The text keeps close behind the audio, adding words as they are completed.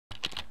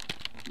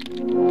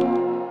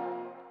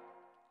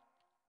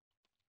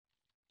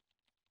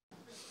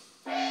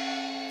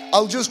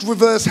I'll just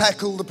reverse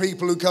heckle the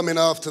people who come in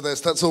after this.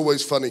 That's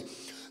always funny.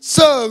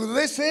 So,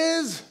 this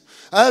is,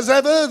 as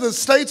ever, the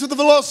state of the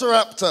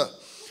Velociraptor.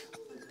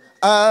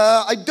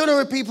 I don't know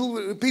if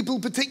people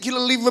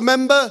particularly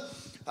remember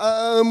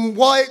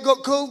why it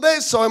got called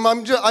this, so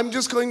I'm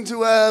just going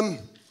to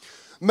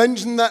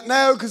mention that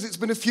now because it's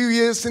been a few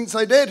years since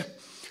I did.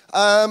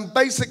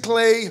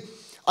 Basically,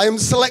 I am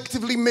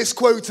selectively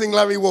misquoting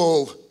Larry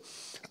Wall.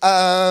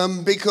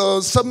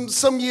 Because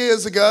some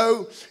years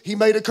ago, he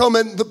made a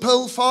comment that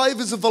Pearl 5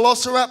 is a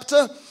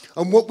Velociraptor,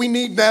 and what we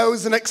need now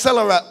is an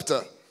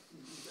Acceleraptor.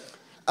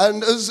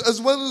 And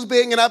as well as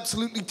being an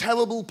absolutely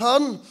terrible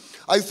pun,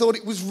 I thought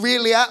it was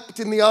really apt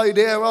in the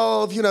idea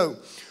of, you know,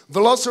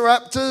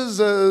 Velociraptors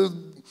are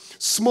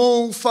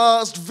small,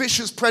 fast,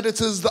 vicious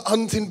predators that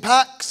hunt in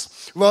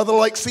packs, rather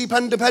like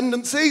CPAN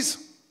dependencies.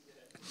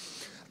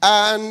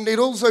 And it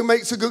also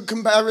makes a good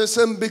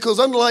comparison because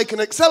unlike an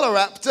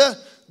Acceleraptor,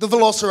 the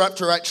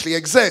Velociraptor actually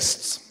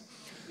exists.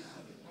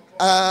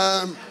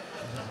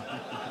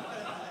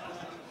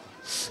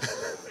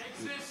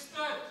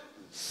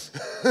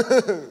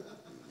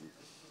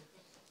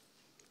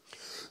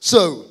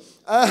 So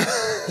I've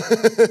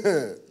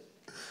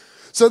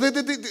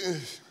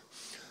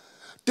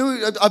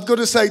got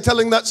to say,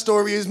 telling that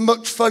story is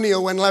much funnier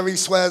when Larry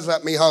swears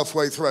at me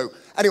halfway through.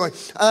 Anyway,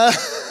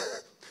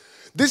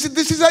 this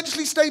is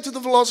actually State of the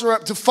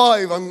Velociraptor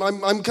 5.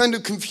 I'm kind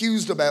of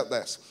confused about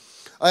this.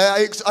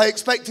 I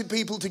expected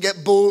people to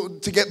get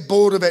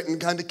bored of it and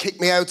kind of kick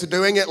me out of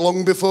doing it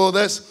long before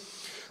this.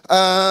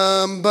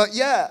 But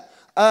yeah,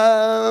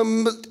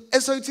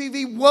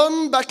 SOTV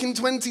 1 back in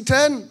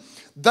 2010,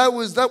 that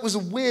was a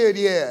weird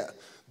year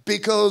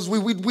because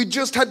we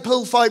just had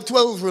Pearl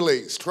 512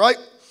 released, right?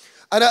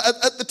 And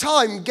at the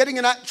time, getting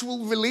an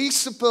actual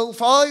release of Pearl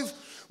 5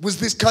 was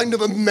this kind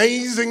of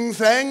amazing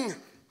thing.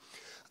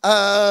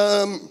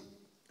 I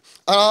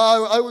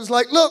was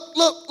like,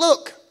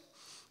 look.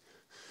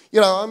 You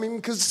know, I mean,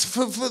 because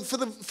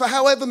for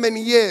however many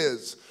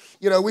years,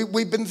 you know,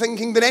 we've been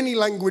thinking that any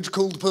language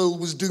called Perl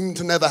was doomed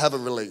to never have a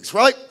release,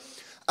 right?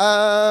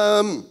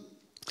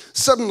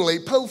 Suddenly,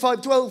 Perl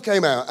 512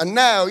 came out, and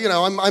now, you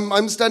know,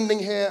 I'm standing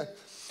here,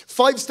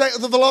 5 State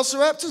of the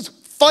Velociraptors,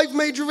 5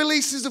 major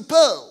releases of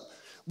Perl.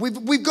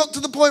 We've got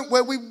to the point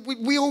where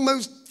we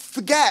almost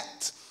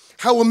forget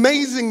how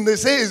amazing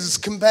this is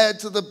compared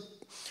to the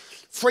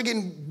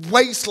friggin'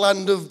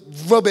 wasteland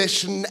of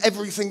rubbish and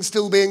everything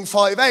still being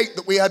 5.8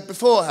 that we had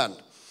beforehand.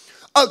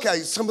 Okay,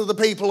 some of the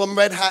people on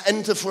Red Hat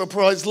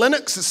Enterprise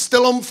Linux are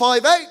still on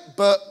 5.8,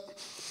 but,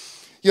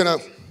 you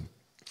know,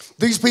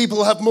 these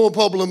people have more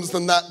problems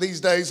than that these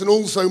days, and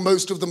also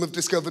most of them have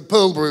discovered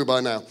Perl Brew by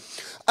now.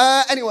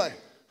 Anyway,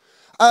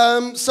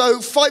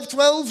 so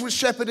 512 was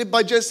shepherded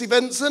by Jesse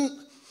Vincent,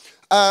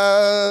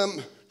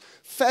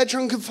 fair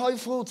chunk of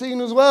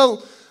 514 as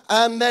well.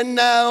 And then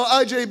now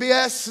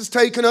RJBS has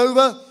taken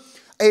over.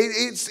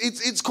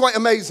 It's quite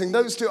amazing.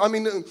 Those two, I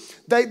mean,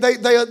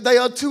 they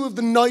are two of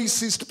the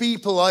nicest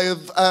people I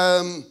have.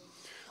 I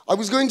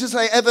was going to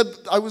say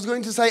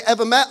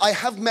ever met. I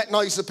have met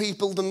nicer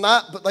people than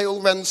that, but they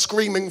all ran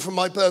screaming from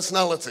my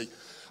personality.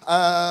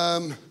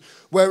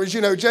 Whereas,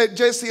 you know,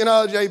 Jesse and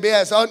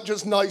RJBS aren't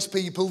just nice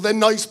people. They're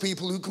nice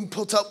people who can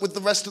put up with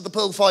the rest of the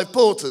Pearl 5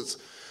 porters,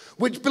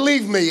 which,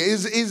 believe me,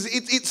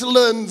 it's a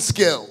learned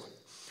skill.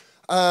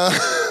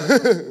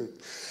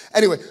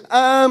 Anyway,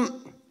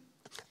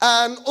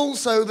 and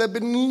also there have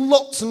been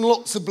lots and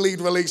lots of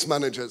bleed release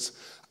managers.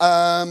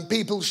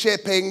 People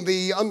shipping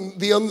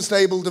the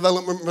unstable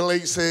development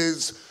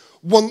releases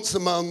once a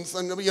month.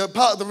 And you know,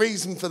 part of the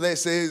reason for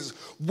this is,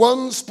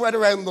 1, spread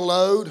around the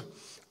load,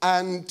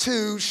 and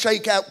 2,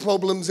 shake out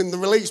problems in the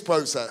release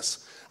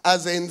process,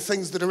 as in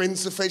things that are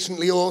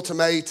insufficiently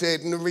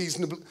automated and are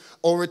reasonable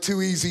or are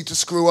too easy to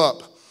screw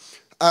up.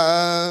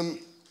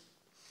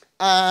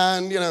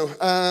 And, you know,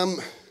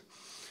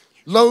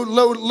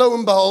 lo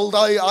and behold,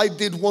 I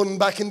did one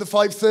back in the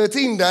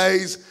 513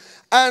 days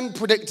and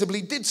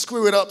predictably did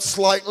screw it up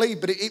slightly,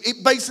 but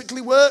it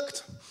basically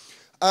worked,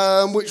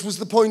 which was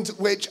the point at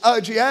which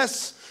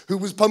RGS, who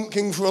was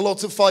pumpking for a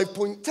lot of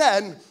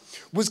 5.10,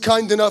 was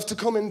kind enough to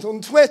comment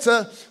on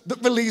Twitter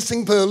that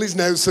releasing Perl is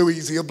now so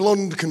easy a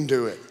blonde can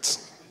do it.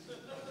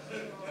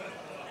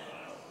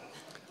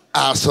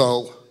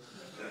 Asshole.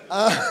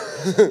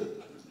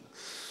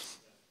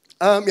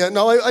 Yeah,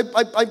 no,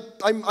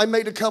 I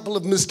made a couple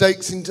of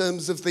mistakes in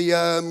terms of the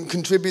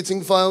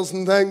contributing files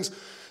and things.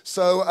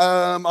 So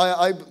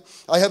I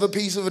have a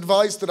piece of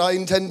advice that I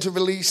intend to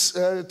release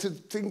to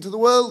the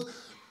world.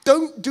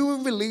 Don't do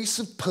a release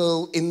of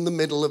Perl in the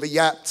middle of a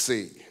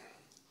YAPC.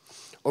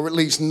 Or at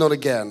least not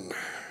again.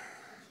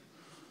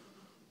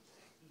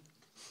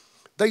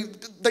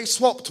 They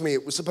swapped me.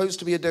 It was supposed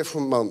to be a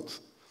different month.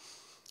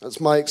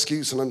 That's my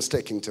excuse and I'm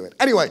sticking to it.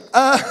 Anyway,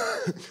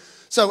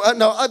 so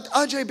no,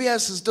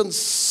 RJBS has done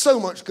so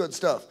much good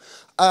stuff.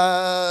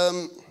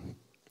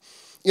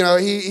 You know,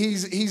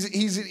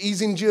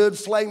 he's endured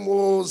flame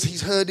wars,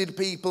 he's herded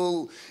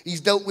people, he's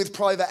dealt with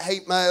private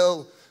hate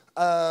mail,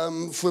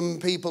 from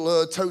people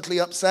who are totally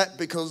upset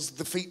because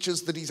the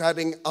features that he's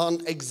adding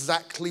aren't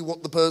exactly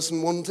what the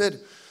person wanted.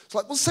 It's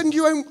like, well, send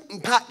your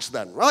own patch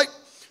then, right?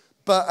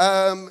 But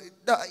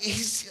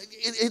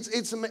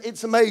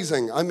it's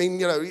amazing. I mean,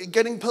 you know,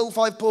 getting Perl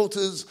 5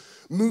 porters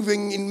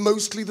moving in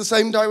mostly the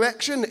same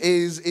direction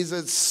is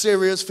a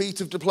serious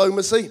feat of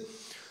diplomacy.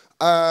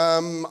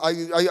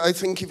 I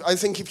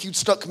think if you'd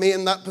stuck me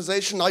in that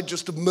position, I'd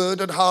just have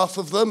murdered half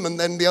of them, and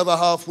then the other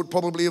half would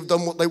probably have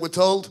done what they were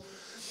told.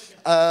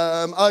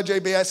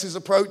 RJBS's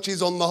approach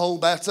is on the whole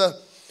better,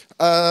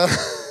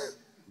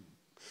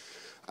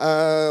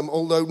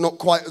 although not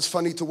quite as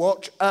funny to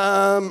watch.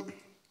 But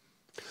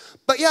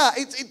yeah,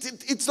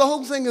 it's the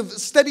whole thing of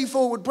steady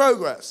forward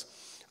progress.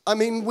 I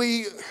mean,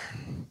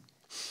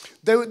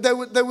 there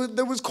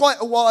was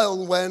quite a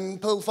while when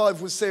Perl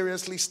 5 was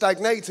seriously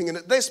stagnating, and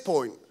at this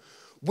point,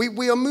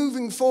 we are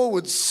moving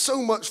forward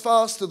so much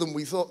faster than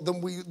we thought, than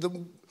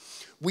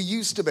we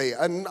used to be,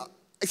 and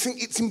I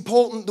think it's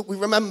important that we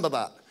remember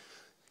that.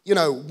 You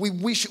know,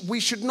 we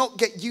should not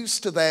get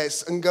used to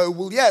this and go,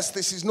 well, yes,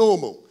 this is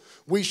normal.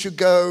 We should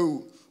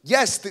go,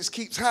 yes, this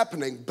keeps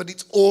happening, but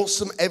it's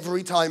awesome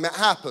every time it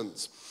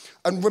happens.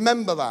 And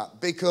remember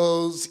that,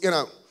 because,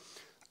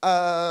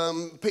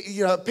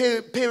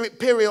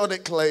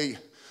 periodically,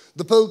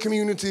 the Perl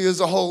community as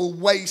a whole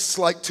wastes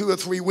like 2 or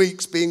 3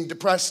 weeks being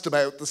depressed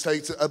about the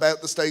state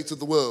of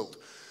the world.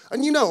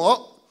 And you know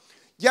what?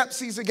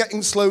 YAPCs are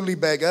getting slowly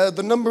bigger.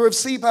 The number of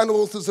CPAN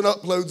authors and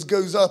uploads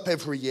goes up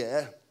every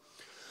year.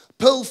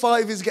 Perl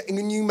 5 is getting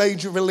a new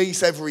major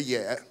release every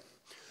year.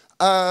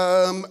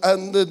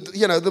 And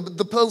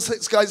the Perl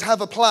 6 guys have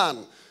a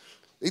plan.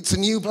 It's a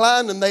new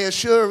plan, and they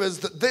assure us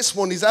that this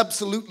one is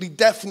absolutely,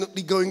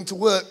 definitely going to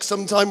work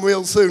sometime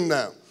real soon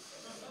now.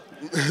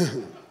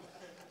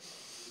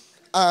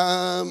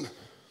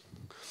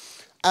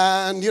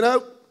 And, you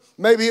know,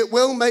 maybe it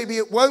will, maybe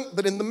it won't,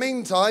 but in the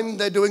meantime,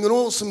 they're doing an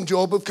awesome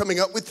job of coming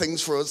up with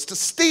things for us to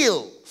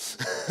steal.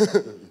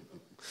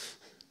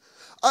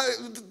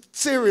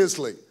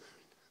 Seriously.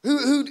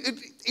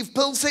 If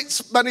Perl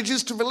 6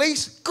 manages to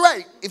release,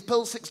 great. If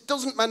Perl 6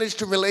 doesn't manage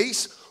to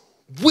release,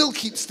 we'll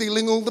keep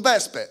stealing all the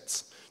best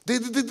bits.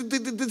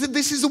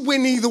 This is a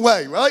win either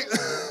way, right?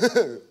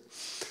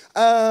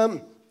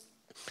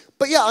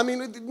 But yeah, I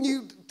mean,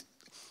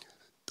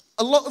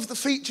 a lot of the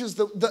features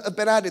that have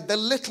been added, they're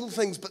little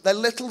things, but they're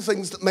little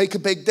things that make a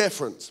big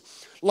difference.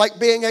 Like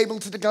being able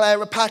to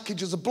declare a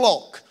package as a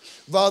block,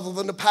 rather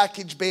than a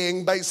package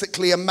being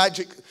basically a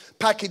magic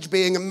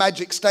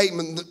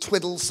statement that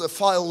twiddles a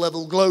file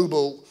level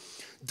global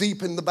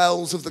deep in the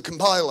bowels of the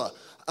compiler.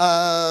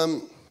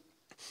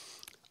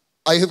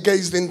 I have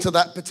gazed into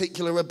that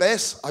particular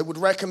abyss. I would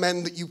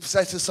recommend that you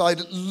set aside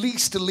at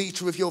least a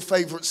litre of your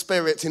favourite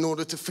spirit in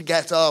order to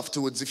forget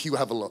afterwards if you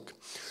have a look.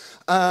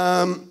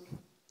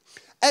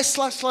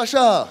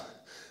 S//R.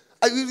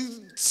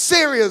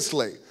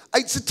 Seriously,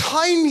 it's a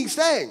tiny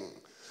thing,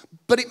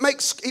 but it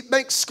makes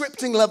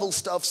scripting level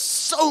stuff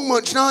so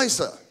much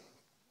nicer.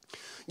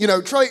 You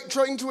know,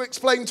 trying to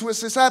explain to a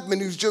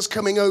sysadmin who's just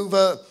coming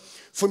over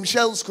from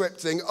shell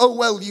scripting, oh,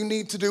 well, you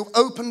need to do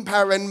open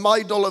paren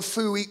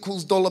 $my$foo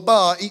equals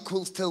 $bar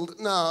equals tilde.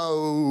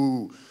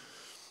 No.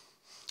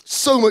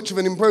 So much of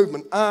an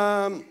improvement.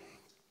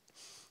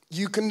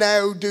 You can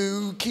now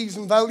do keys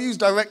and values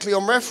directly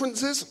on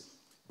references.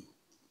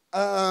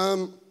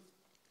 And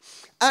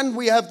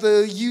we have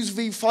the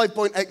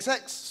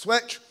usev5.xx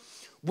switch,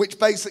 which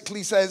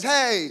basically says,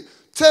 hey,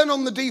 turn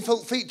on the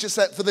default feature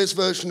set for this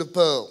version of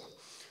Perl.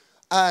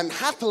 And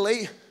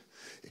happily,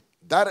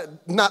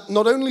 that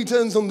not only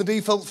turns on the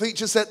default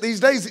feature set these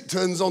days, it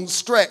turns on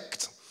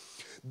strict.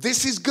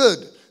 This is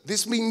good.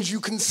 This means you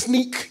can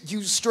sneak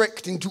use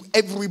strict into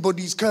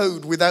everybody's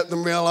code without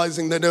them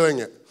realizing they're doing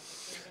it.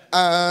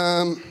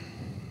 And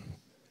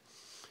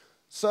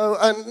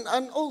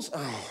also,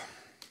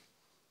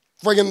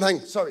 friggin' thing,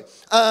 sorry.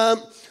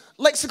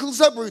 Lexical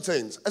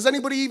subroutines. Has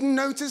anybody even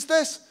noticed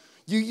this?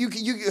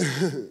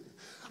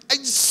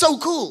 It's so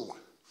cool.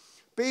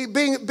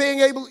 Being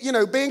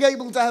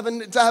able to have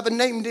a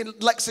named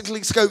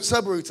lexically scoped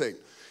subroutine.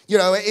 You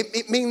know,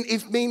 it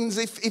means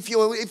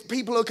if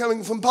people are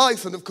coming from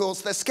Python, of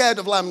course, they're scared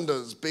of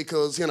lambdas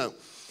because, you know,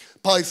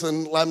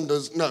 Python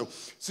lambdas, no.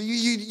 So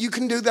you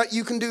can do that.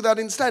 You can do that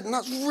instead, and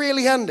that's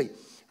really handy.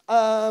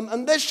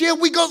 And this year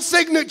we got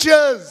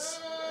signatures.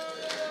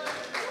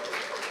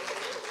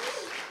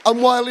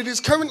 And while it is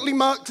currently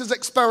marked as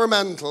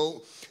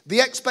experimental,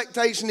 the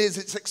expectation is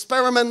it's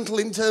experimental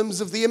in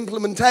terms of the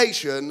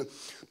implementation,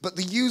 but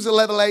the user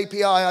level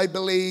API, I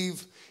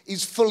believe,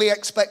 is fully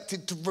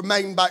expected to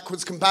remain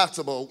backwards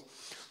compatible,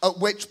 at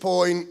which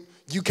point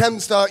you can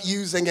start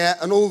using it,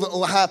 and all that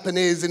will happen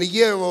is in a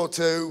year or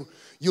two,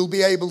 you'll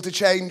be able to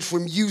change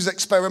from use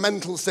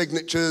experimental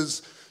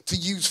signatures to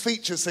use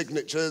feature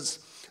signatures,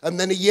 and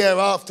then a year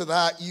after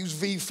that, use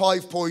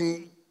v5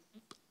 point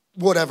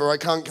whatever, I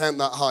can't count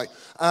that high.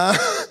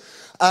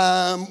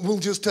 We'll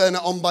just turn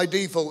it on by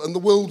default, and the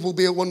world will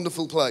be a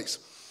wonderful place.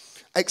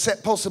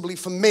 Except possibly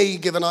for me,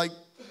 given I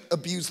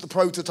abuse the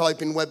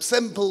prototype in Web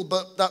Simple,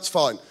 but that's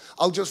fine.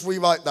 I'll just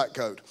rewrite that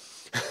code.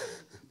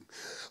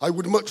 I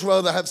would much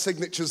rather have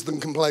signatures than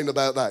complain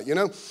about that, you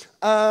know?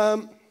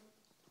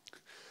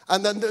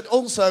 And then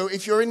also,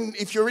 if you're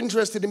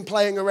interested in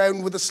playing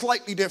around with a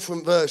slightly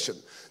different version,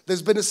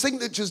 there's been a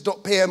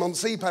signatures.pm on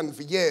CPAN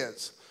for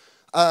years.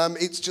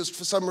 It's just,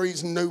 for some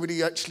reason,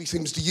 nobody actually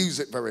seems to use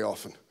it very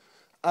often.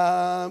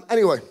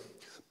 Anyway,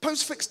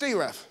 postfix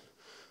deref.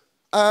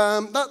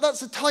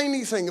 That's a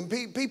tiny thing, and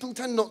people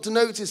tend not to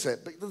notice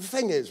it. But the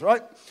thing is,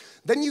 right,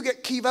 then you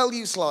get key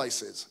value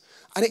slices,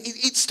 and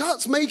it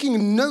starts making a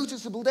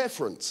noticeable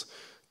difference.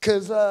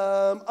 Because,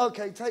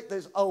 okay, take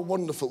this. Oh,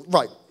 wonderful.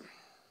 Right.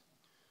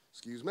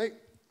 Excuse me.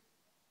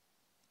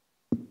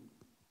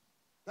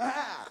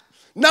 Ah,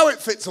 now it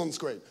fits on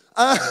screen.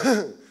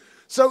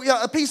 So,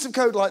 yeah, a piece of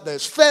code like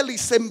this, fairly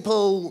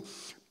simple,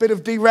 bit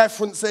of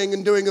dereferencing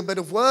and doing a bit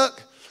of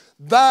work.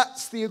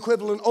 That's the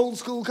equivalent old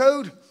school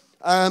code.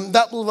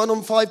 That will run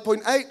on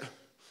 5.8.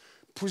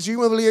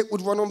 Presumably it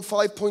would run on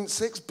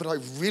 5.6, but I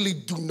really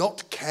do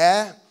not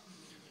care.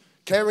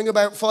 Caring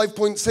about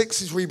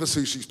 5.6 is Reba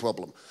Sushi's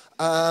problem.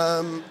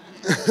 But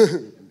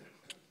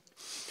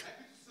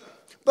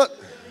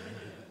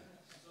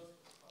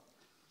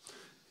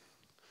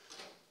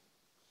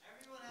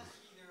everyone has to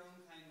be their own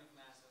kind of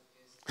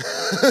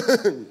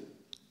masochist.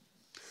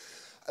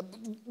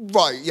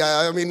 Right,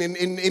 yeah, I mean,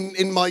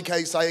 in my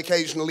case, I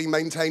occasionally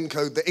maintain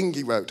code that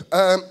Ingy wrote.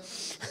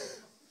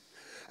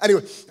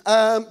 Anyway,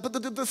 but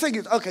the thing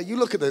is, okay, you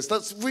look at this,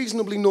 that's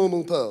reasonably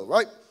normal Perl,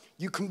 right?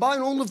 You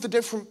combine all of the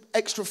different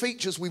extra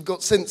features we've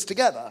got since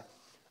together,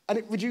 and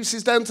it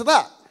reduces down to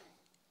that.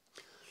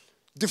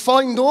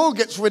 Defined OR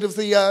gets rid of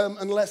the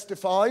unless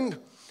defined,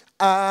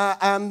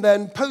 and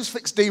then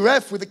postfix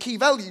deref with a key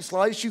value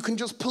slice, you can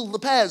just pull the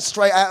pairs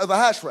straight out of the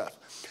hash ref.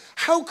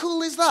 How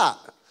cool is that?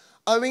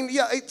 I mean,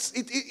 yeah,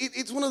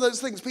 it's one of those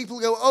things. People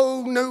go,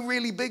 oh, no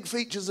really big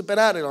features have been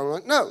added. I'm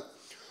like, no.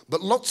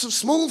 But lots of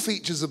small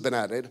features have been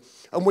added,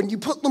 and when you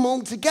put them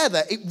all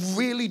together, it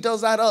really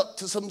does add up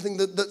to something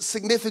that's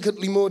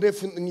significantly more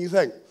different than you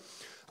think.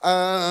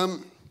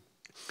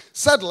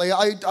 Sadly,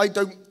 I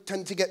don't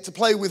tend to get to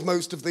play with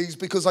most of these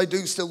because I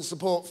do still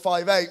support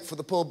 5.8 for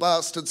the poor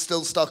bastards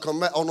still stuck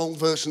on old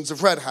versions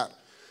of Red Hat.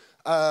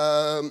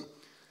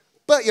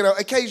 But, you know,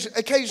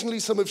 occasionally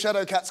some of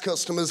Shadowcat's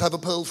customers have a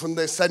Perl from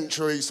this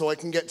century, so I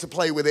can get to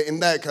play with it in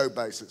their code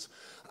bases.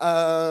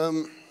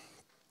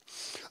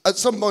 At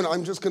some point,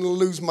 I'm just going to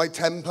lose my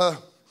temper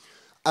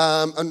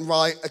and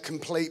write a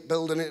complete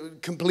build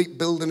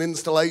and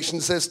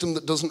installation system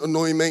that doesn't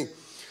annoy me,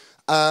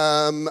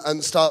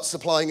 and start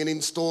supplying an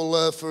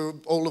installer for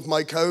all of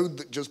my code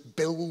that just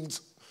builds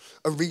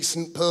a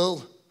recent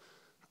Perl.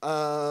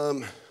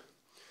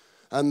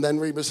 And then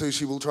Reba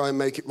Sushi will try and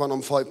make it run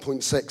on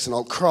 5.6, and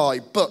I'll cry.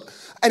 But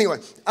anyway,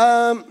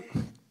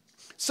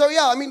 so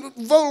yeah, I mean,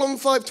 roll on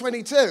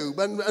 522,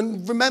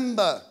 and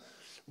remember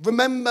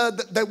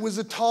that there was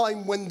a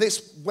time when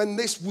this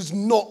was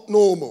not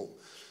normal.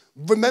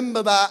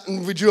 Remember that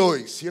and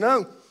rejoice, you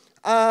know?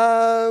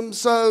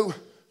 So,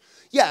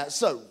 yeah,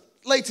 so,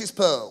 latest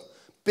Perl,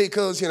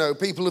 because, you know,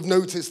 people have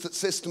noticed that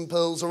system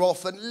Perls are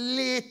often a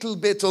little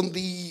bit on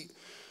the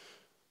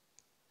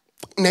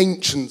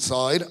ancient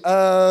side.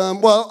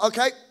 Well,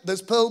 okay,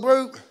 there's Perl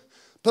Brew.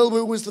 Perl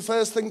Brew was the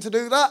first thing to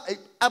do that.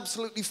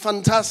 Absolutely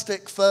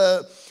fantastic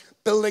for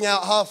building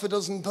out half a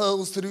dozen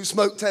Perls to do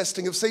smoke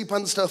testing of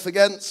CPAN stuff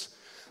against.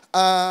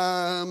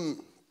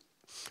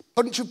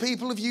 Bunch of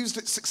people have used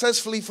it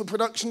successfully for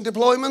production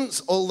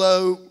deployments,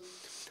 although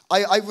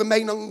I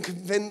remain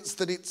unconvinced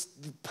that it's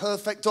the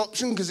perfect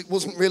option because it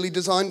wasn't really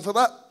designed for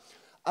that.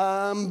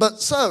 But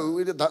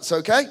so, that's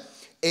okay.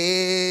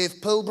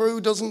 If Perl Brew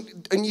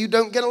doesn't, and you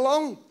don't get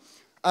along,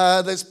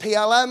 there's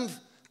PLM.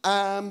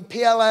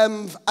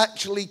 PLM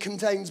actually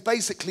contains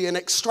basically an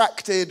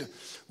extracted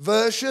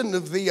version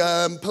of the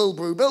Perl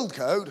Brew build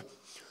code,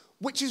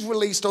 which is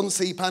released on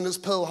CPAN as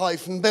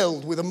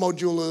Perl-build with a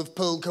module of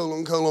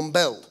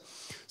Perl::build.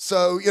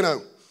 So, you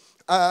know,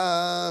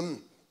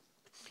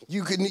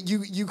 you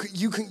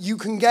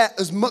can get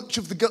as much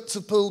of the guts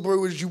of Perl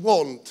Brew as you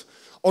want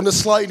on a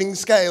sliding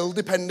scale,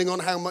 depending on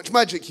how much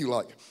magic you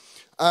like.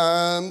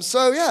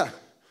 So yeah,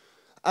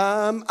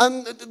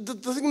 and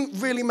the thing that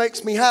really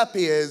makes me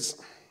happy is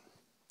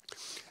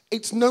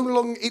it's no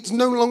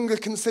longer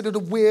considered a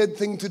weird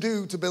thing to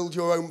do to build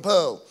your own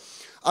Perl.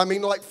 I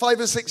mean, like 5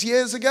 or 6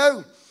 years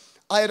ago,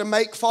 I had a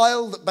make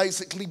file that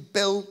basically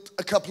built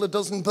a couple of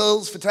dozen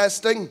Perls for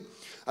testing,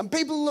 and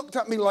people looked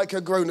at me like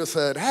I'd grown a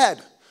third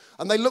head.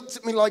 And they looked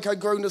at me like I'd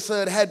grown a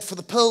third head for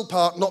the Perl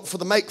part, not for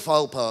the make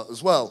file part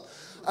as well.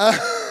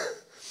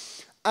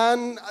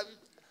 And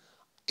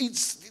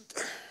it's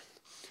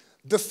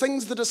the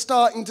things that are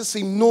starting to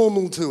seem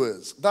normal to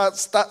us.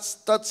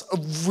 That's a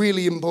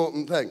really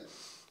important thing.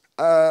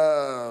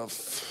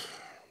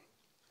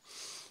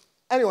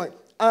 Anyway,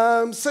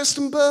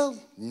 system Perl?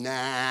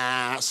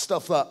 Nah,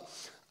 stuff that.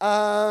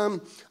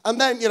 And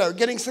then, you know,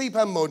 getting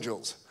CPAN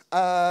modules.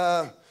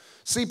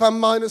 CPAN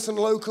minus and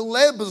local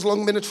lib has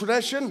long been a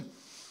tradition.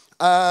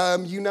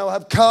 You now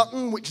have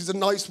Carton, which is a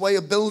nice way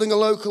of building a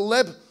local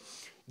lib.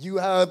 You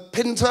have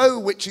Pinto,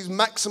 which is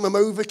maximum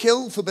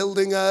overkill for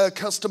building a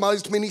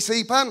customized mini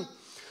CPAN.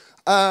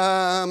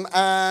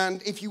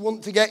 And if you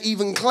want to get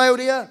even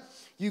cloudier,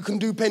 you can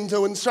do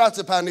Pinto and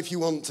Stratapan if you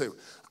want to.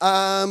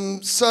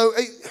 And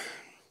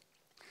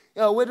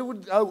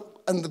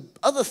the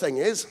other thing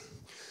is,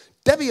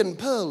 Debbie and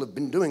Pearl have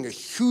been doing a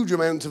huge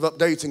amount of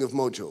updating of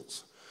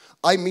modules.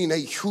 I mean a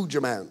huge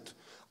amount.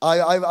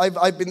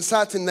 I've been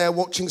sat in there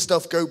watching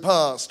stuff go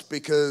past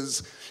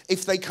because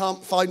if they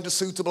can't find a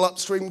suitable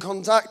upstream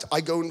contact,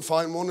 I go and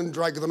find one and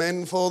drag them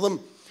in for them.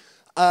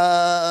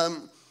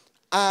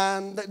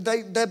 And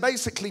they're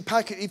basically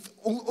packaged.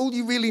 All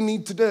you really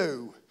need to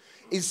do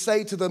is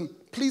say to them,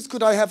 please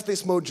could I have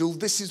this module,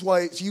 this is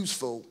why it's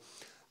useful.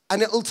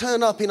 And it'll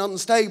turn up in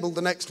unstable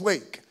the next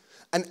week.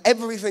 And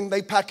everything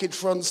they package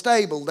for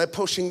unstable, they're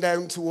pushing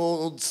down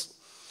towards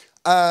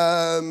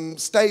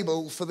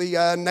stable for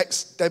the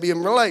next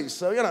Debian release.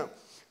 So, you know,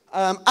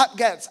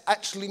 apt-get's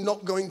actually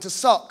not going to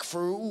suck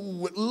for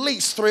at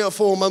least 3 or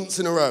 4 months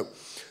in a row.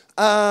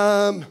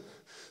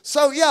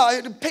 So,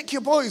 yeah, pick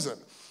your poison.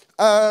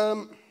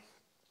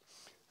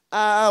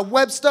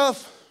 Web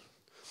stuff.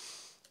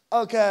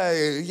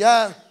 Okay,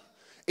 yeah.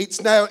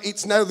 It's now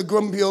the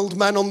grumpy old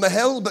man on the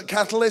hill, but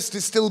Catalyst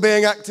is still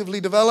being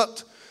actively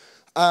developed.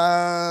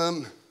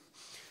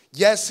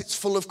 Yes, it's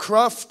full of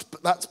cruft,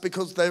 but that's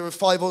because there are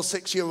 5 or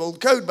 6 year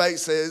old code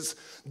bases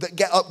that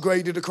get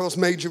upgraded across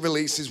major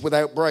releases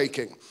without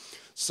breaking.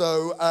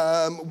 So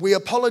we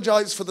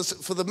apologize for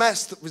the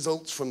mess that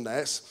results from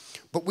this,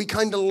 but we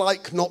kind of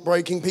like not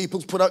breaking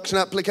people's production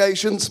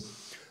applications.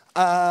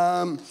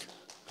 Dancer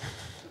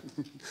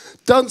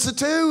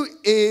 2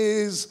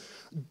 is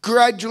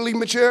gradually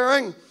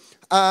maturing.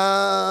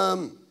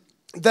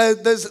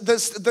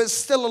 There's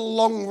still a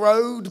long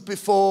road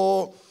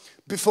before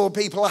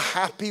people are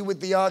happy with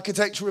the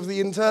architecture of the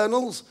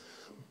internals,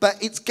 but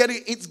it's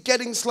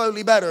getting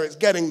slowly better. It's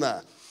getting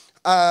there.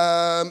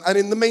 And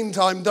in the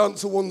meantime,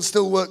 Dancer 1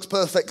 still works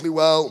perfectly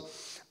well,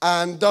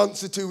 and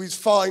Dancer 2 is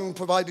fine,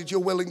 provided you're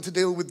willing to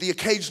deal with the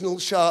occasional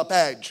sharp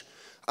edge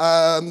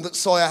that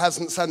Sawyer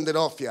hasn't sanded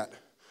off yet.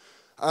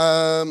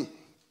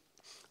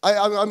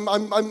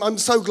 I'm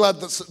so glad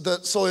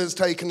that Sawyer's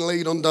taken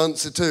lead on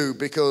Dancer 2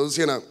 because,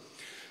 you know,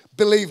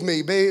 believe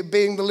me,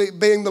 being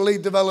the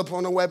lead developer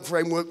on a web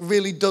framework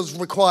really does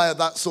require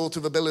that sort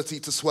of ability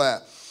to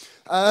swear.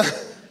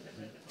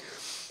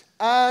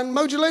 And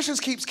Modulicious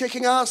keeps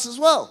kicking ass as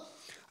well.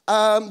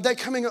 They're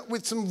coming up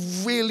with some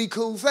really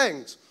cool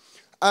things.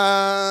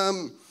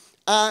 And,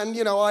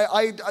 you know,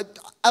 I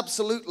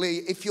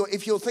absolutely,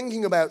 if you're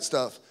thinking about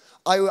stuff,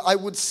 I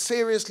would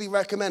seriously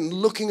recommend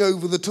looking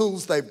over the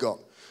tools they've got.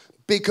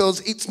 Because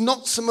it's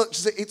not so much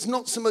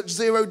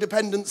zero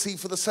dependency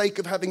for the sake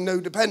of having no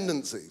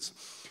dependencies.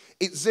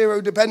 It's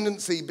zero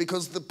dependency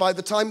because by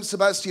the time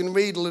Sebastian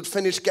Riedel had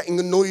finished getting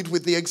annoyed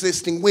with the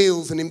existing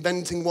wheels and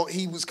inventing what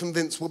he was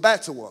convinced were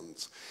better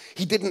ones,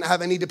 he didn't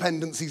have any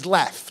dependencies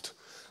left.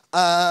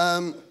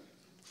 And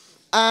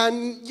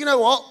you know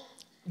what?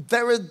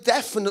 There are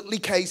definitely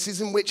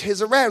cases in which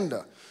he's a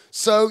rounder.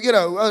 So, you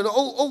know,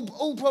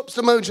 all props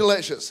to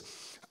Modulicious.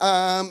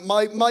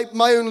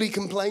 My only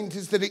complaint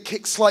is that it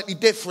kicks slightly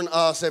different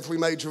arse every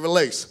major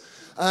release.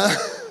 But,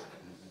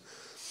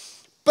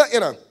 you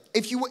know,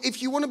 if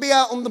you want to be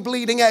out on the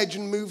bleeding edge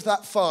and move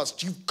that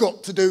fast, you've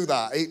got to do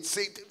that.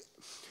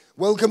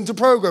 Welcome to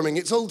programming.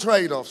 It's all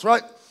trade-offs,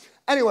 right?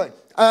 Anyway,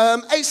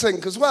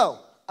 async as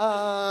well.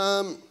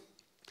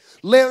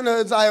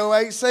 Leonard's IO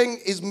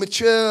async is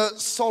mature,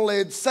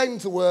 solid, same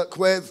to work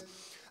with,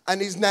 and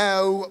is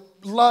now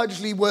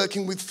largely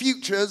working with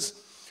futures,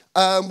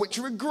 which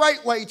are a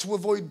great way to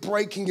avoid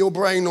breaking your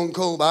brain on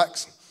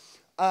callbacks.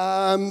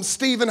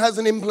 Stephen has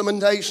an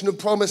implementation of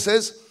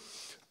promises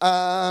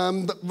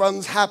that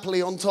runs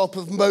happily on top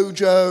of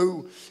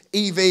Mojo,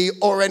 EV,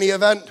 or any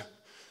event.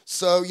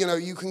 So, you know,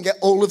 you can get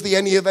all of the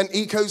any event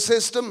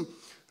ecosystem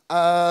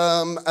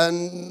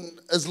and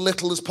as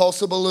little as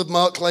possible of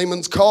Mark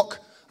Lehman's cock.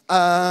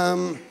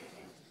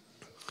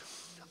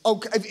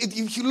 Okay,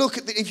 if you look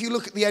at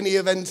the any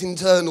event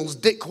internals,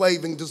 dick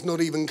waving does not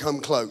even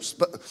come close,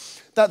 but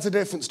that's a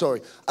different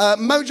story.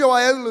 Mojo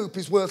IO loop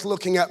is worth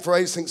looking at for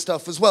async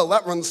stuff as well.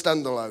 That runs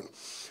standalone.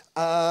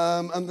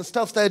 And the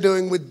stuff they're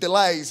doing with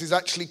delays is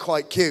actually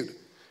quite cute.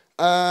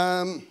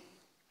 Again,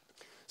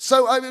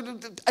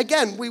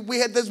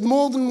 there's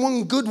more than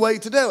one good way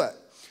to do it.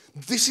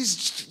 This is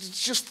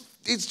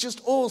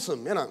just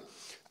awesome, you know.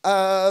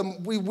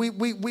 We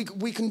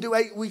can do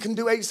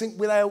async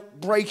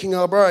without breaking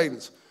our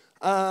brains.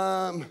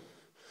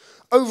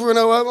 Over in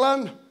OO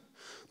land,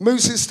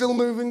 Moose is still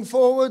moving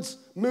forwards.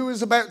 Moo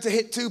is about to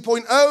hit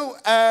 2.0,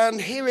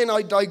 and herein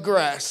I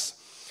digress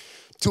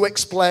to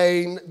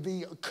explain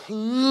the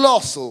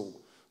colossal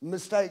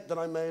mistake that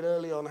I made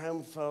early on. How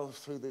far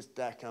through this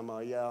deck am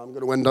I? Yeah, I'm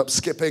going to end up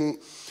skipping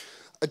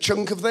a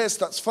chunk of this.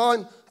 That's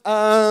fine.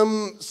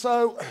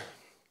 So,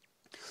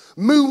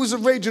 Moo was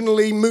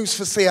originally Moose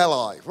for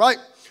CLI, right?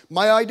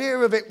 My idea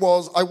of it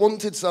was I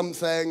wanted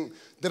something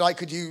that I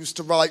could use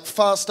to write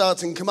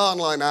fast-starting command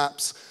line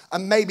apps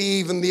and maybe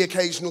even the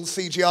occasional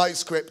CGI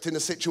script in a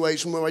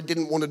situation where I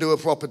didn't want to do a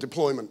proper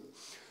deployment.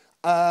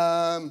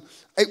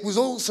 It was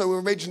also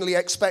originally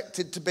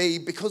expected to be,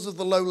 because of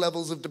the low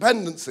levels of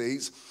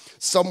dependencies,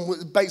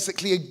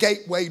 basically a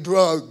gateway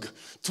drug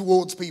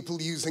towards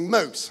people using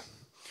Moose.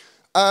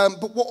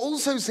 But what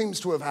also seems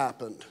to have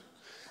happened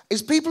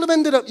is people have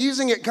ended up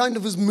using it kind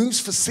of as Moose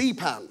for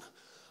CPAN,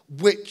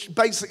 which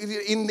basically,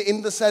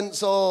 in the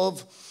sense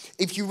of,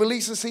 if you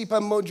release a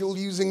CPAN module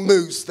using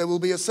Moose, there will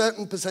be a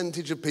certain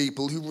percentage of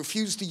people who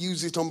refuse to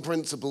use it on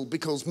principle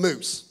because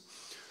Moose.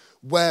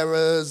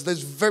 Whereas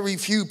there's very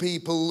few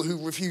people who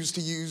refuse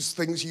to use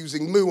things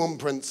using Moo on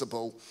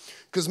principle,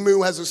 because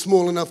Moo has a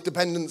small enough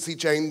dependency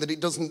chain that it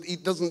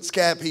doesn't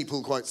scare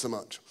people quite so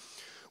much.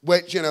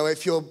 Which, you know,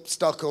 if you're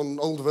stuck on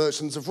older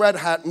versions of Red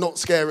Hat, not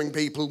scaring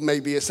people may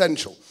be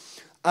essential.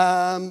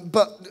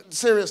 But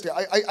seriously,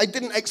 I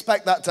didn't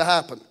expect that to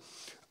happen.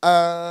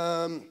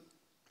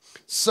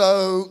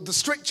 So the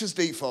strictures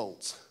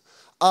defaults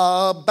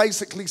are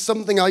basically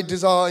something I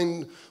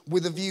designed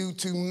with a view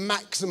to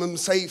maximum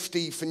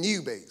safety for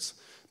newbies.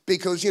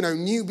 Because, you know,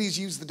 newbies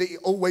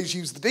always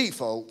use the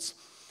defaults.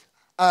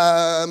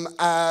 And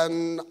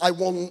I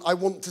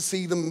want to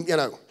see them, you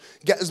know,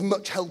 get as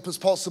much help as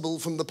possible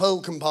from the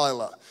Perl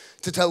compiler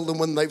to tell them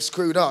when they've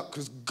screwed up.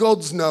 Because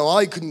gods know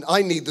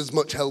I need as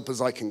much help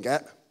as I can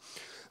get.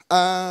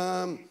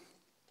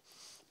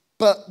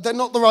 But they're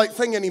not the right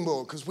thing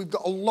anymore, because we've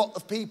got a lot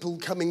of people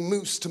coming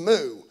Moose to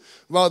Moo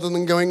rather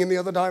than going in the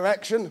other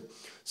direction.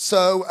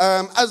 So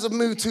as of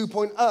Moo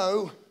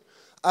 2.0,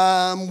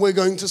 we're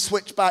going to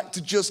switch back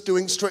to just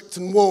doing strict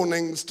and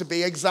warnings to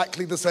be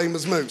exactly the same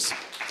as Moose.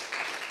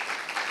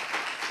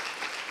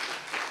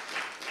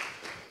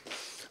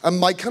 And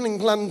my cunning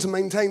plan to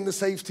maintain the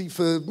safety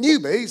for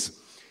newbies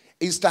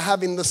is to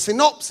have in the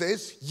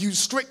synopsis, use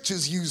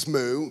strictures, use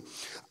Moo,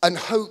 and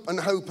hope and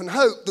hope and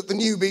hope that the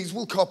newbies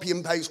will copy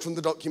and paste from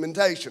the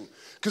documentation.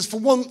 Because for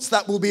once,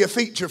 that will be a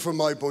feature from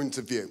my point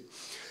of view.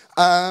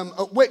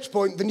 At which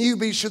point, the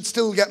newbies should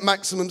still get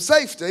maximum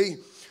safety,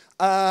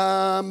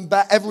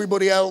 but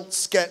everybody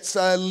else gets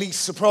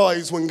least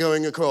surprise when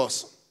going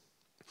across.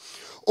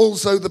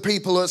 Also, the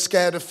people who are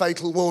scared of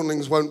fatal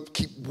warnings won't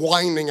keep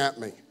whining at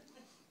me.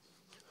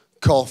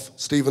 Cough,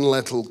 Stephen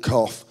Little,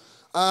 cough.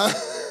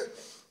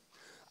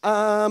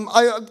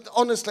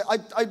 Honestly,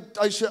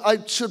 I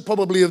should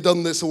probably have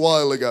done this a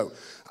while ago,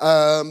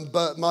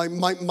 but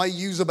my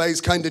user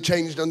base kind of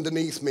changed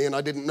underneath me and I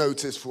didn't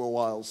notice for a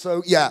while.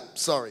 So yeah,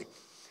 sorry.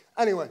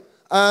 Anyway,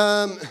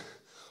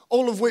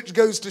 all of which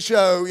goes to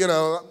show, you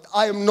know,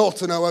 I am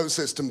not an OO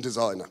system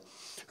designer,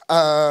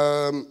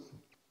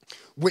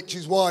 which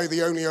is why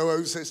the only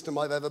OO system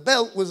I've ever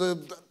built was a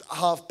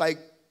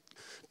half-baked,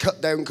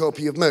 cut-down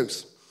copy of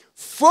Moose.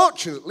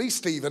 Fortunately,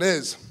 Stephen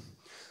is.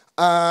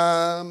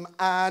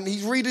 And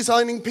he's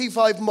redesigning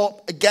P5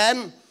 Mop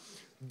again,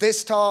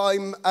 this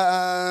time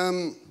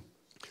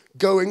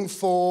going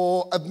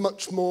for a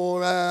much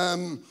more,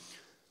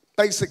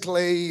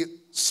 basically,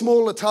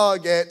 smaller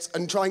target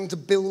and trying to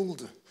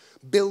build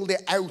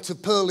it out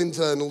of Perl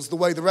internals the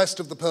way the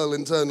rest of the Perl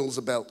internals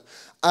are built.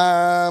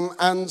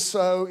 And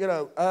so, you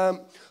know,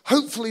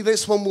 hopefully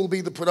this one will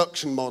be the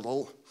production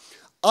model.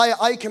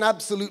 I can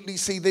absolutely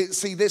see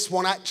this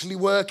one actually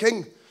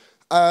working,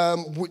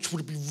 which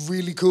would be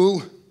really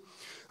cool.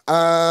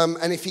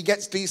 And if he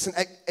gets decent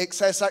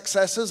excess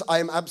accessors, I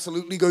am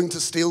absolutely going to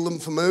steal them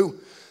for Moo.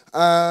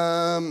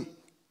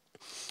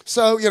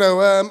 So, you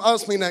know,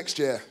 ask me next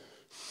year.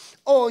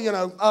 Or, you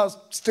know, ask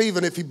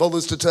Stephen if he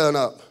bothers to turn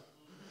up.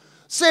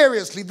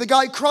 Seriously, the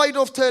guy cried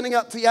off turning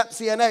up to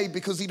YAPC NA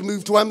because he'd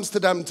moved to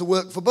Amsterdam to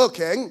work for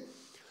Booking,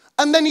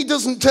 and then he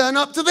doesn't turn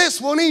up to this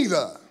one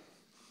either.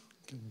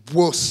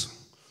 Wuss.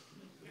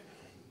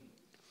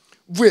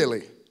 Really?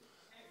 I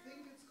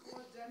think it's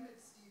called Damn It,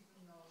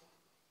 Stephen, though.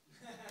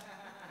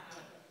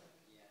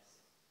 Yes.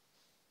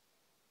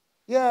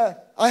 Yeah,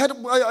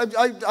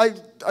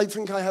 I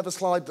think I have a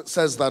slide that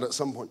says that at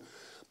some point.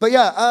 But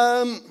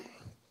yeah,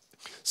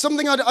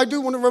 something I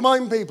do want to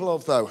remind people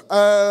of, though.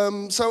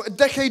 So a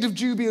decade of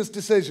dubious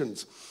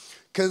decisions,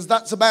 because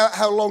that's about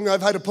how long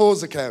I've had a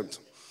pause account.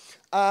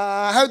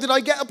 How did I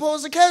get a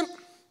pause account?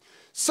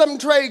 Sam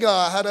Traeger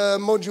had a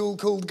module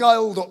called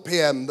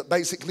guile.pm that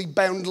basically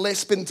bound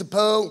Lisp into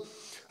Perl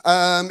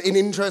in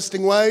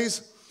interesting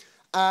ways.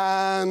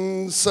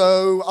 And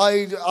so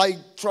I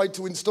tried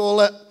to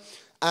install it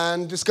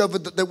and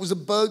discovered that there was a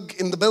bug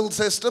in the build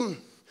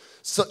system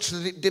such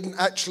that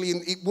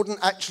it wouldn't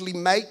actually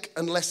make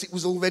unless it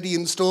was already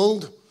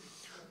installed.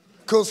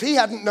 Because he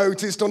hadn't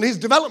noticed on his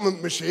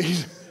development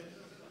machine.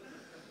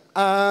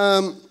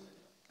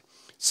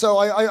 So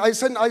I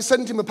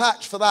sent him a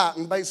patch for that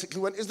and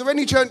basically went, is there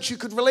any chance you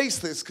could release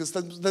this? Because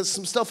there's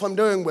some stuff I'm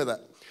doing with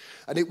it.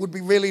 And it would be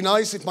really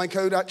nice if my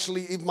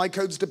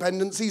code's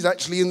dependencies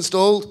actually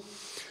installed.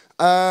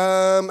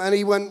 And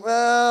he went,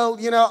 well,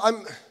 you know,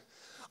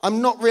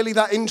 I'm not really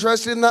that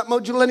interested in that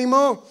module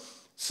anymore.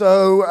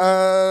 So,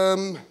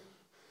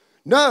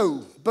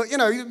 No, but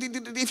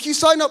if you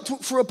sign up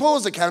for a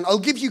pause account, I'll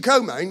give you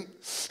co-main.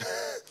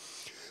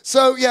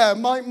 So yeah,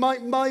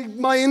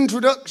 my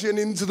introduction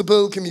into the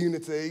Perl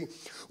community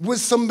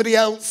was somebody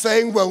else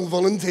saying, well,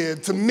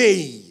 volunteered to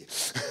me.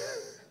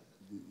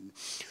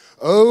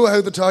 Oh,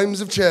 how the times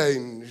have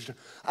changed.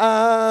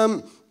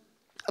 But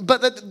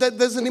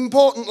there's an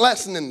important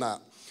lesson in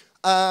that,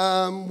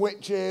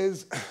 which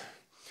is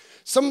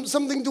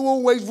something to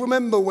always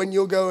remember when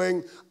you're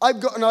going, I've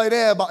got an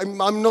idea, but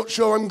I'm not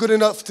sure I'm good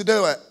enough to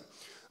do it.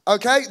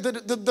 Okay?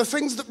 The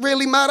things that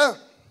really matter,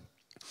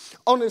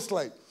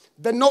 honestly,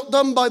 they're not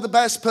done by the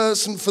best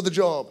person for the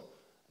job.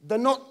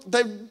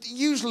 They're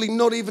usually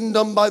not even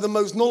done by the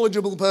most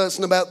knowledgeable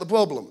person about the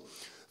problem.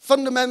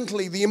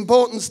 Fundamentally, the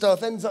important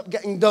stuff ends up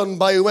getting done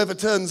by whoever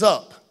turns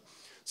up.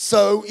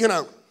 So,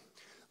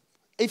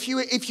 if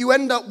you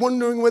end up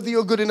wondering whether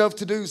you're good enough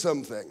to do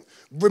something,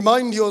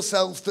 remind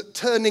yourself that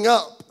turning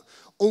up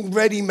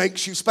already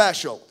makes you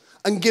special,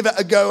 and give it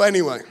a go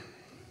anyway.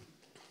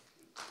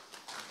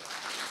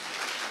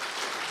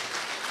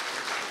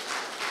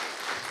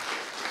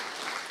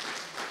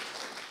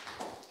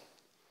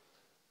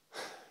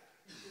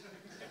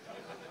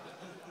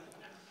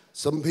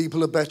 Some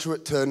people are better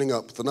at turning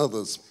up than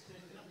others.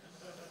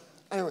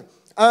 Anyway,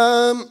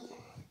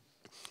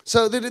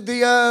 so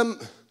the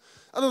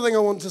other thing I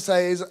want to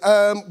say is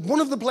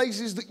one of the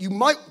places that you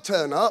might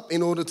turn up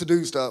in order to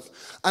do stuff,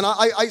 and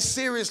I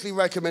seriously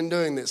recommend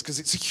doing this because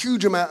it's a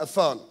huge amount of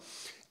fun,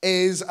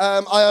 is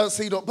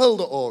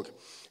irc.perl.org.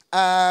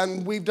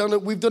 And we've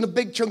done a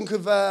big chunk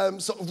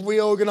of sort of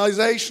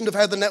reorganization of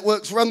how the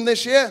networks run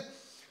this year.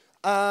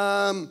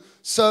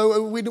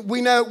 So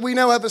we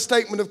now have a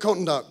statement of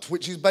conduct,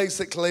 which is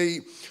basically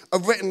a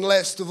written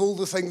list of all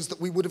the things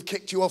that we would have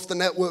kicked you off the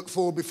network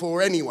for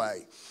before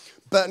anyway.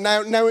 But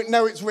now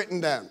it's written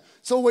down.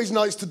 It's always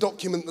nice to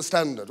document the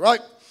standard,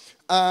 right?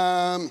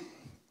 And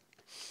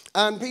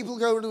people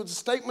go to a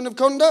statement of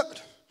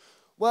conduct.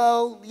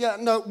 Well, yeah,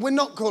 no, we're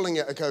not calling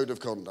it a code of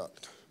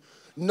conduct.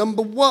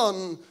 Number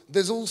one,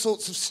 there's all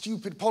sorts of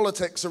stupid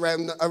politics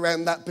around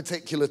that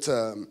particular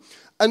term.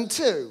 And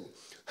two,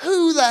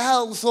 who the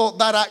hell thought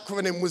that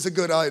acronym was a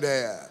good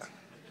idea?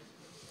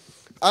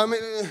 I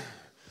mean,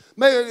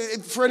 maybe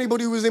for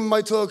anybody who was in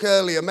my talk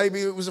earlier,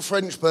 maybe it was a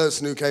French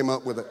person who came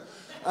up with it.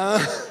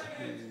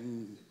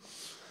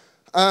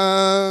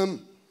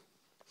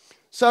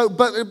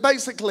 But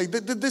basically,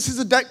 this is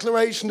a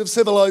declaration of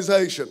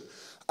civilization.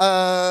 We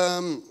are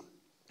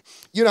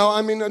now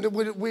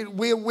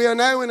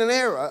in an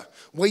era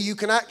where you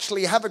can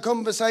actually have a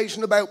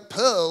conversation about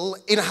Perl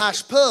in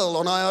 #Perl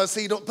on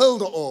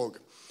irc.perl.org.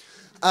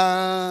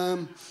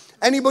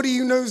 Anybody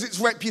who knows its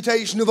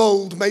reputation of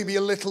old may be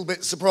a little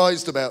bit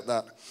surprised about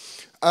that.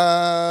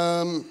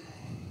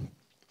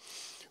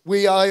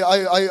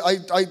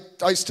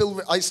 I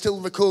still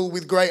recall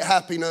with great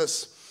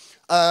happiness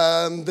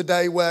the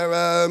day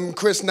where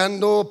Chris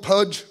Nandor,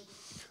 Pudge,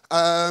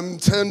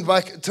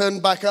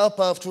 turned back up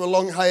after a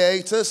long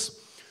hiatus,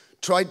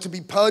 tried to be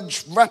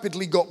Pudge,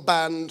 rapidly got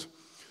banned,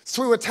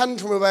 threw a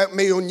tantrum about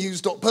me on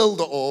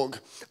news.perl.org,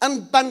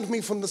 and banned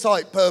me from the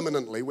site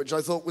permanently, which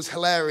I thought was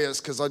hilarious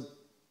because I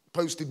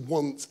posted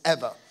once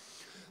ever.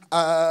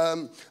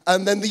 And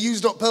then the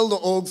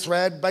use.perl.org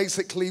thread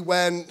basically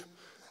went,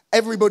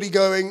 everybody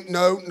going,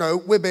 no,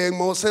 we're being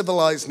more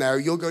civilized now.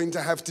 You're going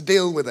to have to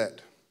deal with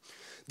it.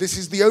 This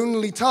is the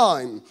only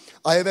time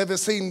I have ever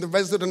seen the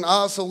resident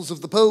arseholes of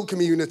the Perl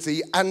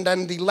community and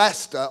Andy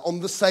Lester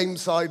on the same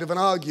side of an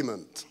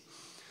argument.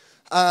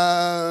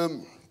 That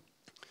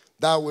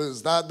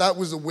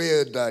was a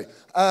weird day.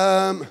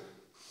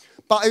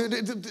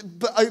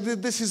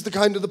 This is the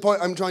kind of the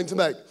point I'm trying to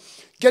make.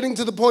 Getting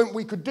to the point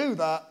we could do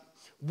that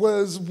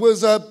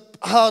was a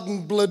hard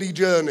and bloody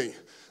journey.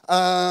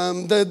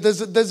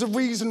 There's a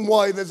reason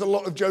why there's a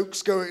lot of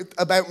jokes going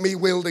about me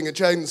wielding a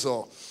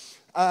chainsaw.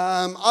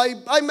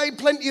 I made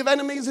plenty of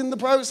enemies in the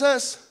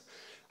process.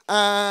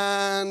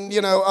 And,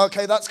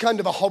 okay, that's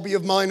kind of a hobby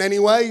of mine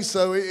anyway,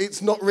 so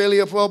it's not really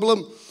a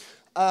problem.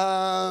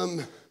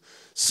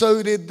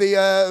 So did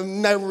the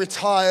now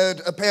retired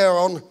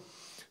Apeiron.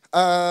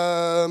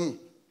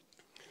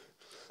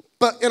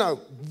 But,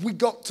 we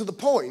got to the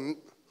point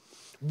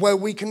where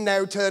we can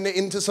now turn it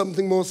into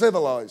something more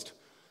civilized.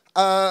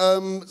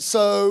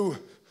 So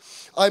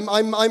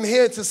I'm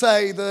here to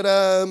say that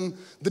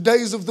the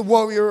days of the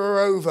warrior are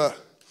over,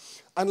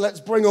 and let's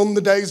bring on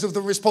the days of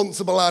the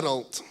responsible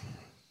adult.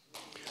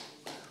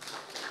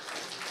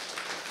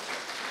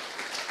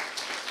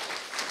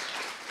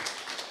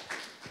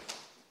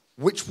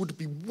 Which would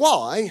be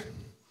why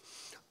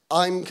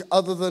I'm,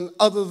 other than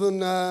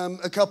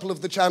a couple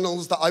of the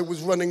channels that I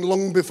was running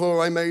long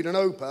before I made an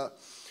OPA,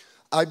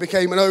 I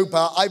became an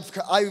OPA.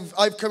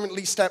 I've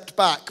currently stepped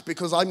back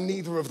because I'm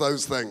neither of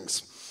those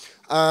things.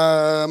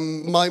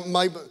 My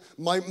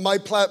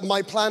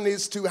plan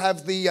is to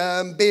have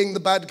the being the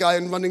bad guy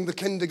and running the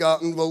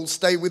kindergarten role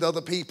stay with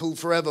other people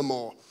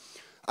forevermore.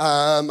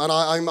 And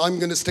I'm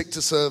going to stick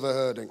to server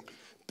herding.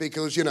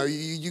 Because,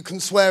 you can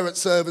swear at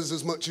servers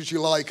as much as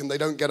you like and they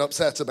don't get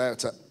upset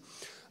about it.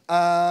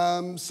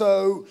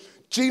 So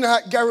Gene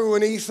Hack, Garu,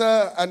 and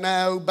Ether are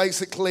now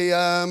basically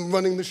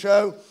running the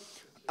show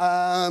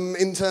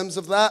in terms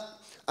of that.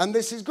 And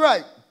this is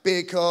great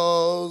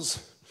because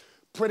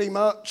pretty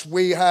much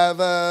we have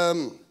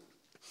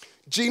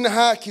Gene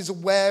Hack is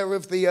aware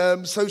of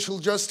the social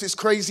justice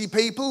crazy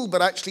people,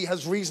 but actually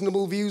has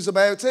reasonable views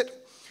about it.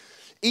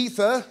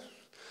 Ether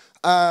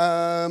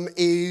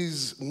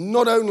is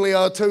not only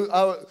our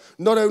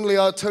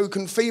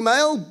token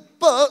female,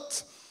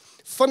 but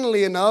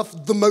funnily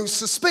enough, the most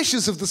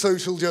suspicious of the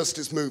social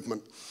justice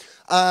movement,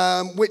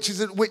 which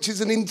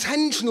is an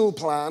intentional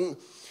plan,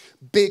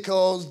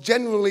 because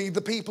generally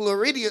the people who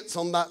are idiots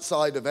on that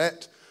side of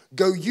it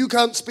go, you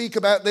can't speak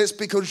about this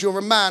because you're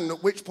a man,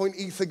 at which point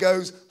Ether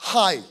goes,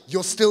 hi,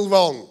 you're still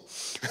wrong.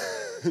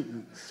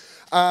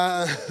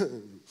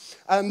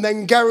 And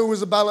then Garu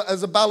as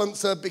a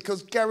balancer,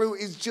 because Garu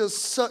is just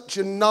such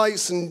a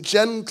nice and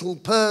gentle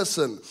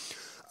person.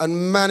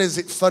 And man, is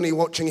it funny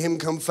watching him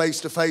come face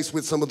to face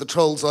with some of the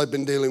trolls I've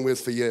been dealing with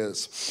for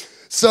years.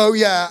 So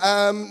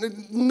yeah,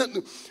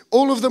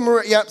 all of them are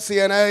at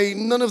YAPC NA.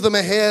 None of them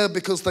are here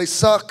because they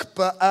suck,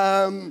 but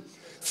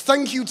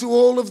thank you to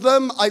all of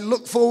them. I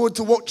look forward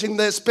to watching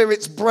their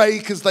spirits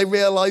break as they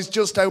realize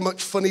just how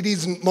much fun it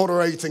isn't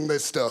moderating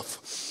this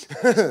stuff.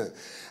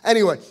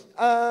 Anyway,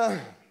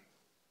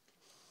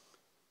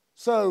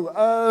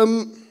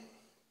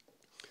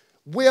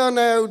 we are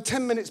now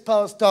 10 minutes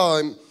past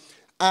time,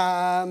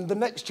 and the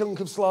next chunk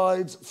of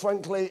slides,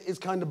 frankly, is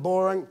kind of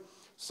boring.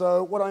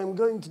 So what I'm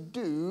going to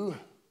do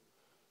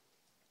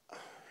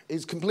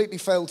is completely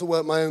fail to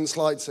work my own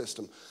slide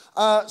system.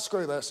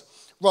 Screw this.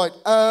 Right.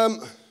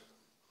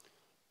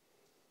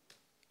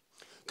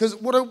 Because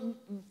what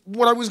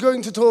I was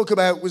going to talk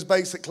about was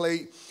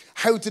basically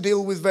how to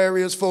deal with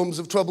various forms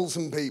of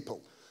troublesome people.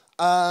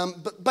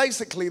 But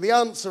basically, the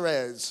answer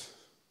is,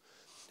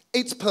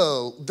 it's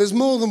Perl. There's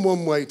more than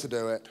one way to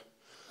do it.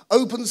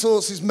 Open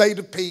source is made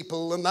of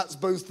people, and that's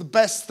both the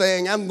best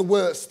thing and the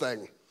worst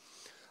thing.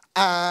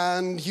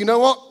 And you know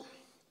what?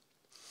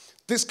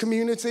 This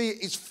community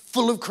is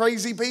full of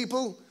crazy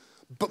people,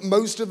 but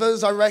most of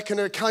us, I reckon,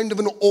 are kind of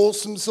an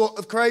awesome sort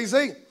of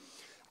crazy.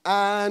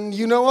 And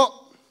you know what?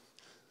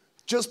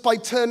 Just by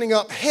turning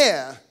up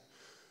here,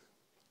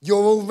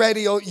 you're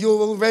already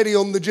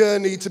on the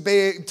journey to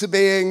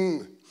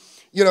being,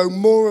 you know,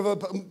 more of a...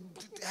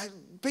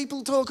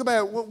 People talk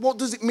about, what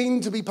does it mean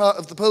to be part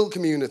of the Perl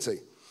community?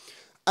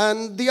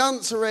 And the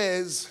answer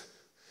is,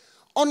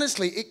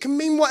 honestly, it can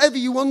mean whatever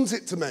you want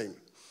it to mean.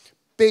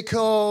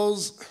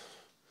 Because,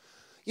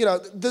 you know,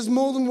 there's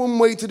more than one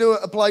way to do it,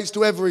 applies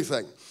to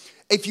everything.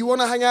 If you want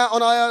to hang out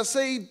on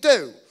IRC,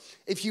 do.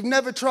 If you've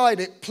never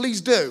tried it,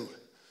 please do.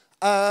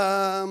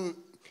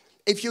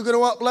 If you're going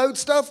to upload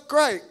stuff,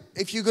 great.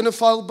 If you're going to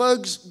file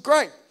bugs,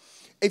 great.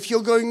 If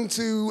you're going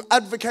to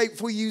advocate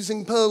for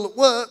using Perl at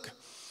work,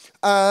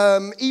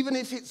 even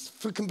if it's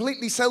for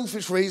completely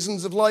selfish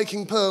reasons of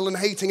liking Perl and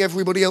hating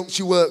everybody else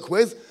you work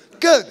with,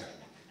 good.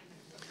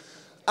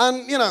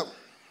 And, you know,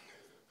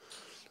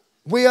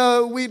 we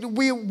are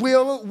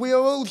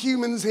all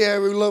humans here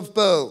who love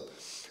Perl.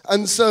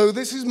 And so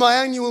this is my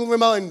annual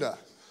reminder.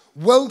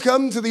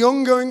 Welcome to the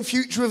ongoing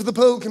future of the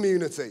Perl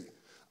community.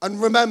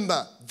 And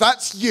remember,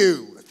 that's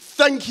you.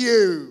 Thank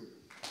you.